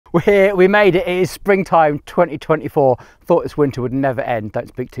We're here, we made it. It is springtime 2024. Thought this winter would never end. Don't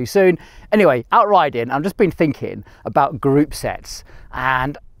speak too soon. Anyway, out riding, I've just been thinking about group sets,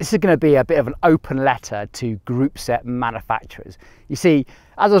 and this is going to be a bit of an open letter to group set manufacturers. You see,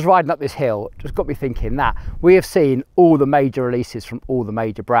 as I was riding up this hill, it just got me thinking that we have seen all the major releases from all the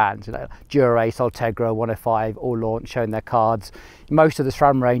major brands. You know, Derailleur, Ultegra, 105, all launch, showing their cards. Most of the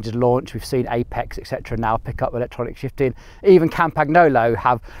SRAM range is launched. We've seen Apex, etc. now pick up electronic shifting. Even Campagnolo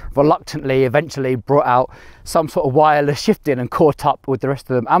have reluctantly eventually brought out some sort of wireless shifting and caught up with the rest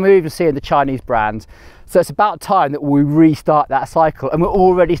of them. And we're even seeing the Chinese brands. So it's about time that we restart that cycle, and we're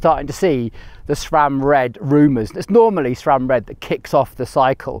already starting to see the SRAM Red rumours. It's normally SRAM Red that kicks off the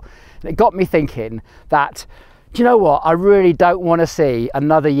cycle. And it got me thinking that, do you know what, I really don't want to see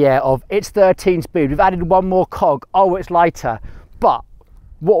another year of it's 13 speed, we've added one more cog, oh it's lighter. But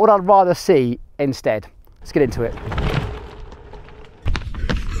what would I rather see instead? Let's get into it.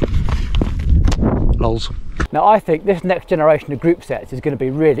 Lols. Now I think this next generation of group sets is going to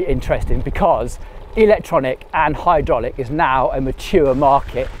be really interesting because electronic and hydraulic is now a mature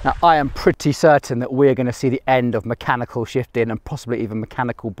market. Now I am pretty certain that we're going to see the end of mechanical shifting and possibly even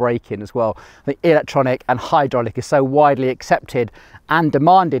mechanical braking as well. The electronic and hydraulic is so widely accepted and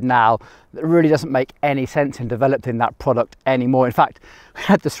demanded now that it really doesn't make any sense in developing that product anymore. In fact, we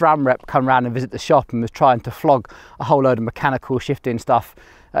had the SRAM rep come around and visit the shop and was trying to flog a whole load of mechanical shifting stuff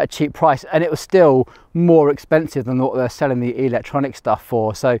at a cheap price, and it was still more expensive than what they're selling the electronic stuff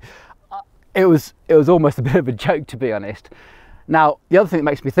for. So it was almost a bit of a joke, to be honest. Now, the other thing that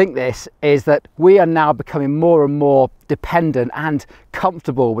makes me think this is that we are now becoming more and more dependent and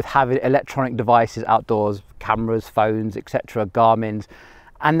comfortable with having electronic devices outdoors, cameras, phones, etc., Garmin's,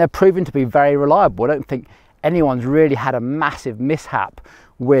 and they're proving to be very reliable. I don't think anyone's really had a massive mishap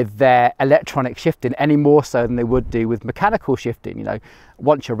with their electronic shifting any more so than they would do with mechanical shifting. You know,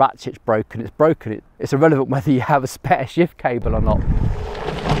 once your ratchet's broken, it's broken. It's irrelevant whether you have a spare shift cable or not.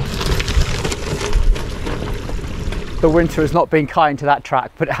 The winter has not been kind to that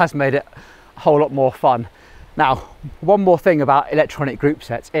track, but it has made it a whole lot more fun. Now, one more thing about electronic group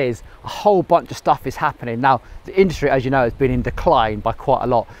sets is a whole bunch of stuff is happening. Now, the industry, as you know, has been in decline by quite a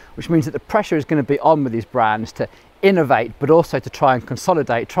lot, which means that the pressure is going to be on with these brands to innovate, but also to try and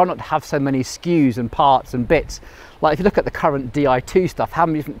consolidate, try not to have so many SKUs and parts and bits. Like if you look at the current Di2 stuff, how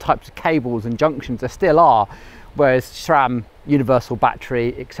many different types of cables and junctions there still are, whereas SRAM, universal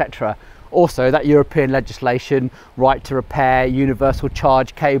battery, etc. Also, that European legislation, right to repair, universal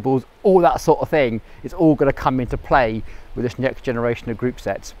charge cables, all that sort of thing, is all going to come into play with this next generation of group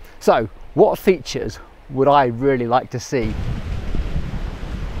sets. So, what features would I really like to see?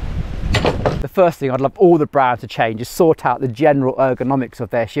 The first thing I'd love all the brands to change is sort out the general ergonomics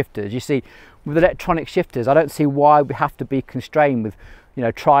of their shifters. You see, with electronic shifters, I don't see why we have to be constrained with, you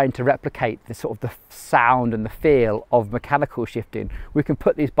know, trying to replicate the sort of the sound and the feel of mechanical shifting. We can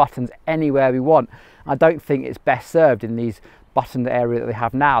put these buttons anywhere we want. I don't think it's best served in these button area that they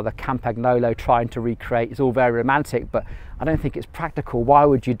have now. The Campagnolo trying to recreate is all very romantic, but I don't think it's practical. Why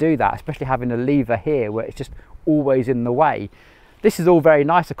would you do that, especially having a lever here where it's just always in the way? This is all very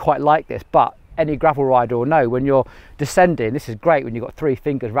nice, I quite like this, but any gravel rider will know when you're descending, this is great when you've got 3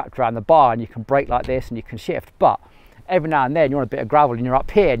 fingers wrapped around the bar and you can brake like this and you can shift, but every now and then you're on a bit of gravel and you're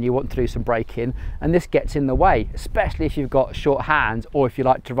up here and you want to do some braking and this gets in the way, especially if you've got short hands or if you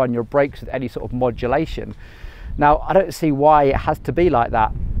like to run your brakes with any sort of modulation. Now, I don't see why it has to be like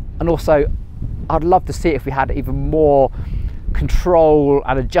that. And also, I'd love to see if we had even more control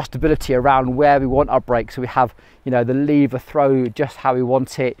and adjustability around where we want our brakes. So we have, you know, the lever throw just how we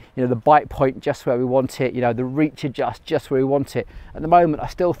want it, you know, the bite point just where we want it, you know, the reach adjust just where we want it. At the moment, I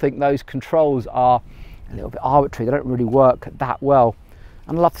still think those controls are a little bit arbitrary. They don't really work that well.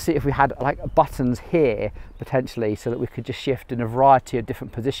 And I'd love to see if we had like buttons here potentially so that we could just shift in a variety of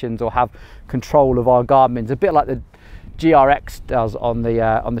different positions or have control of our Garmin's, a bit like the GRX does on the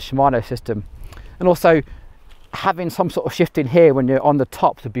Shimano system. And also having some sort of shifting here when you're on the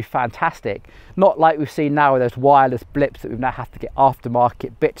tops would be fantastic. Not like we've seen now with those wireless blips that we now have to get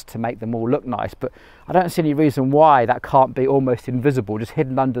aftermarket bits to make them all look nice, but I don't see any reason why that can't be almost invisible, just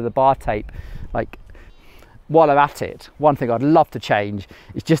hidden under the bar tape. Like, while I'm at it, one thing I'd love to change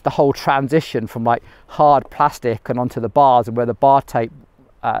is just the whole transition from like hard plastic and onto the bars and where the bar tape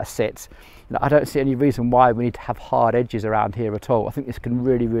sits. You know, I don't see any reason why we need to have hard edges around here at all. I think this can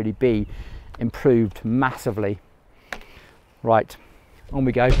really, really be improved massively. Right, on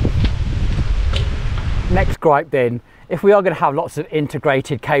we go. Next gripe then, if we are going to have lots of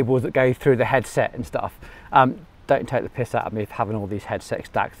integrated cables that go through the headset and stuff, don't take the piss out of me for having all these headset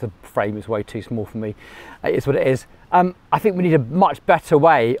stacks. The frame is way too small for me. It is what it is. I think we need a much better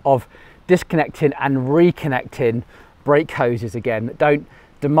way of disconnecting and reconnecting brake hoses again that don't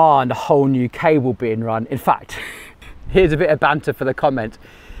demand a whole new cable being run. In fact, here's a bit of banter for the comment.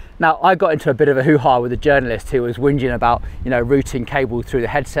 Now, I got into a bit of a hoo-ha with a journalist who was whinging about, you know, routing cable through the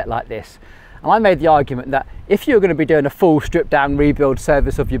headset like this. And I made the argument that if you're going to be doing a full strip down rebuild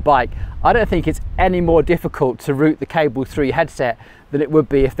service of your bike, I don't think it's any more difficult to route the cable through your headset than it would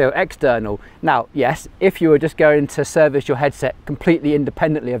be if they were external. Now, yes, if you were just going to service your headset completely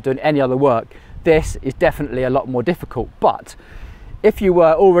independently of doing any other work, this is definitely a lot more difficult. But if you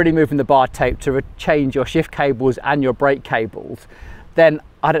were already moving the bar tape to change your shift cables and your brake cables, then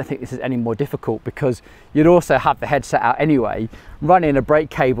I don't think this is any more difficult, because you'd also have the headset out anyway. Running a brake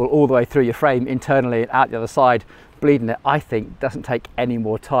cable all the way through your frame internally and out the other side, bleeding it, I think doesn't take any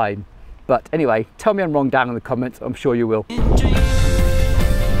more time. But anyway, tell me I'm wrong down in the comments, I'm sure you will.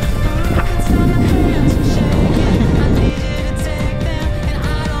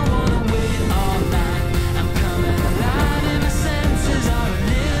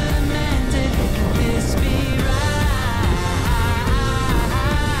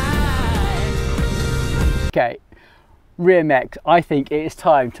 Okay, rear mech. I think it is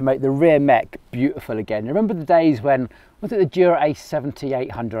time to make the rear mech beautiful again. Remember the days when, was it the Derailleur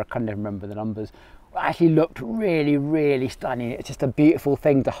 7800, I can't even remember the numbers, it actually looked really, really stunning. It's just a beautiful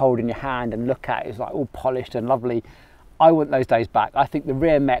thing to hold in your hand and look at. It's like all polished and lovely. I want those days back. I think the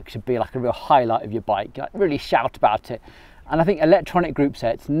rear mech should be like a real highlight of your bike, like really shout about it. And I think electronic group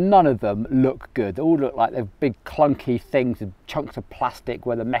sets, none of them look good. They all look like they're big clunky things with chunks of plastic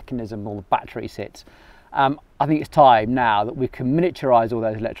where the mechanism or the battery sits. I think it's time now that we can miniaturise all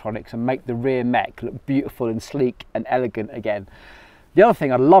those electronics and make the rear mech look beautiful and sleek and elegant again. The other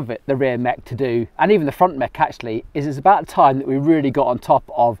thing I'd love the rear mech to do, and even the front mech actually, is it's about time that we really got on top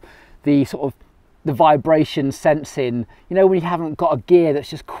of the sort of the vibration sensing. You know, when you haven't got a gear that's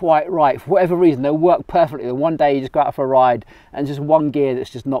just quite right, for whatever reason, they'll work perfectly. And one day you just go out for a ride and just one gear that's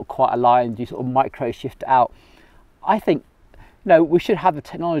just not quite aligned, you sort of micro shift it out. I think, no, we should have the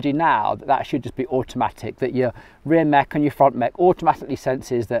technology now that should just be automatic, that your rear mech and your front mech automatically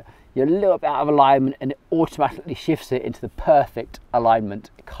senses that you're a little bit out of alignment and it automatically shifts it into the perfect alignment.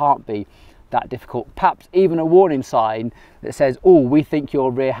 It can't be that difficult. Perhaps even a warning sign that says, oh, we think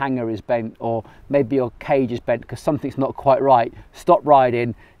your rear hanger is bent, or maybe your cage is bent because something's not quite right. Stop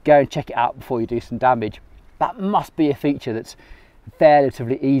riding, go and check it out before you do some damage. That must be a feature that's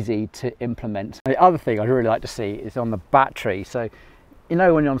relatively easy to implement. The other thing I'd really like to see is on the battery. So, you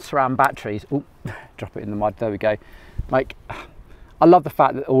know, when you're on SRAM batteries, oh, drop it in the mud, there we go. Like, I love the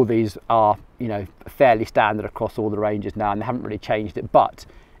fact that all these are, you know, fairly standard across all the ranges now, and they haven't really changed it, but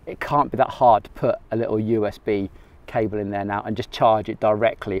it can't be that hard to put a little USB cable in there now and just charge it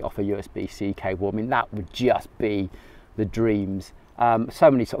directly off a USB-C cable. I mean, that would just be the dreams. So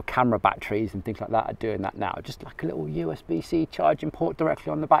many sort of camera batteries and things like that are doing that now. Just like a little USB-C charging port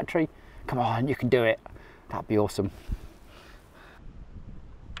directly on the battery. Come on, you can do it. That'd be awesome.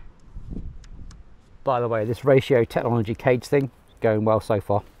 By the way, this ratio technology cage thing is going well so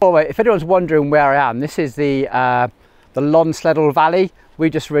far. By the way, if anyone's wondering where I am, this is the Longsleddale Valley.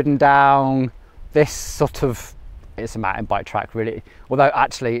 We've just ridden down this sort of, it's a mountain bike track really, although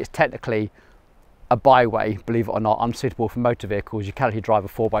actually it's technically a byway, believe it or not, unsuitable for motor vehicles. You can actually drive a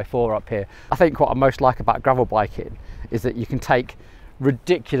 4x4 up here. I think what I most like about gravel biking is that you can take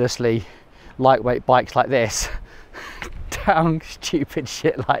ridiculously lightweight bikes like this down stupid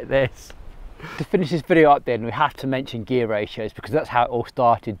shit like this. To finish this video up then, we have to mention gear ratios, because that's how it all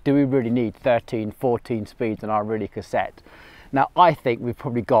started. Do we really need 13, 14 speeds on our really cassette? Now, I think we've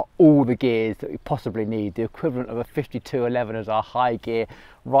probably got all the gears that we possibly need, the equivalent of a 5211 as our high gear,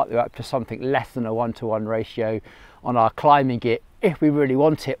 right the way up to something less than a 1-to-1 ratio on our climbing gear, if we really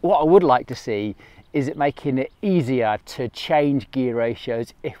want it. What I would like to see is it making it easier to change gear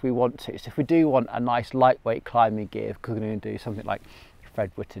ratios if we want to. So if we do want a nice lightweight climbing gear, if we're going to do something like Fred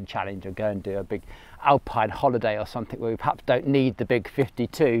Whitton Challenge or go and do a big alpine holiday or something where we perhaps don't need the big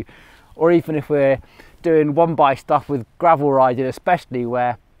 52, or even if we're doing one-by stuff with gravel riding, especially,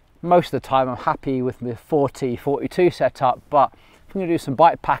 where most of the time I'm happy with my 40, 42 setup, but if I'm going to do some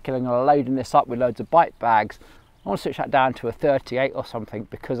bike packing and I'm loading this up with loads of bike bags, I want to switch that down to a 38 or something,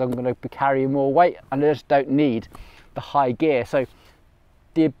 because I'm going to be carrying more weight and I just don't need the high gear. So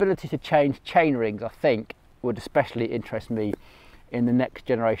the ability to change chain rings, I think, would especially interest me in the next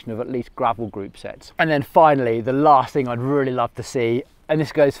generation of at least gravel group sets. And then finally, the last thing I'd really love to see, and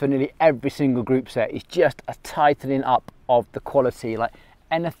this goes for nearly every single group set, is just a tightening up of the quality. Like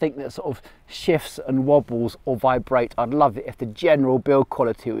anything that sort of shifts and wobbles or vibrates, I'd love it if the general build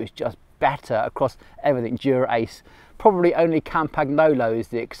quality was just better across everything. Dura Ace, probably only Campagnolo is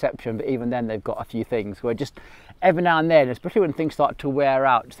the exception, but even then they've got a few things where just every now and then, especially when things start to wear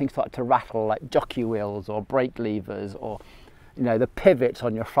out, things start to rattle, like jockey wheels or brake levers, or you know, the pivots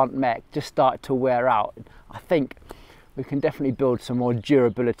on your front mech just start to wear out. I think we can definitely build some more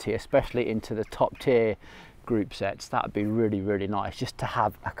durability, especially into the top tier group sets. That would be really, really nice, just to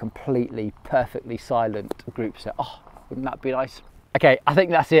have a completely perfectly silent group set. Oh, wouldn't that be nice? Okay, I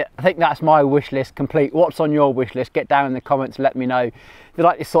think that's it. I think that's my wish list complete. What's on your wish list? Get down in the comments, let me know. If you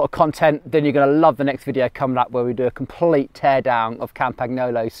like this sort of content, then you're going to love the next video coming up where we do a complete teardown of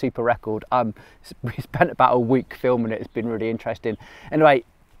Campagnolo's super record. We spent about a week filming it. It's been really interesting. Anyway,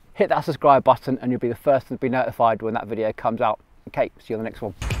 hit that subscribe button and you'll be the first to be notified when that video comes out. Okay, see you on the next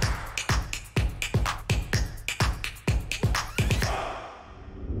one.